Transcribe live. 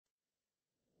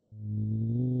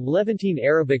Levantine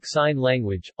Arabic Sign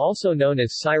Language, also known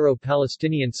as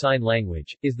Syro-Palestinian Sign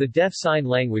Language, is the deaf sign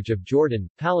language of Jordan,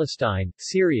 Palestine,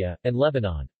 Syria, and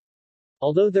Lebanon.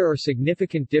 Although there are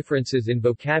significant differences in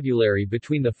vocabulary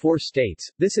between the four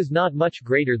states, this is not much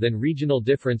greater than regional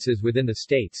differences within the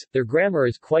states. Their grammar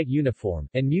is quite uniform,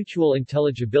 and mutual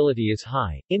intelligibility is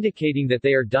high, indicating that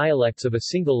they are dialects of a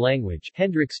single language.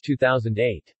 Hendricks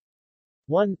 2008.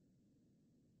 1.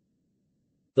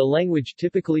 The language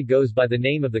typically goes by the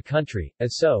name of the country,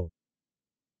 as so: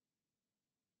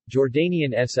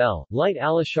 Jordanian SL, Light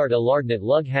Alashart Alardnat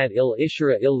Lughad il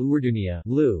Ishara il Urduniya,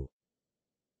 Lu.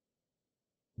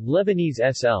 Lebanese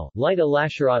SL, Light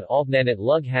Alasharat Alvnanat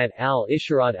Lughad al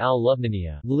Isharat al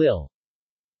Lubnaniya, Lil.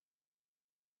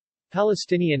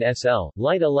 Palestinian SL,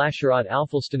 Light Alasharat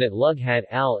Alfalstanat Lughad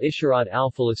al Isharat al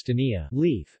Falastiniya,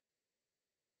 Leaf.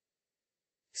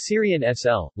 Syrian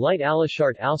SL, Light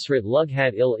Alashart Alsrat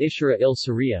Lughad il Ishara il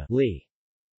Syria, Li.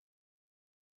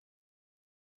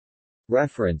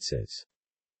 References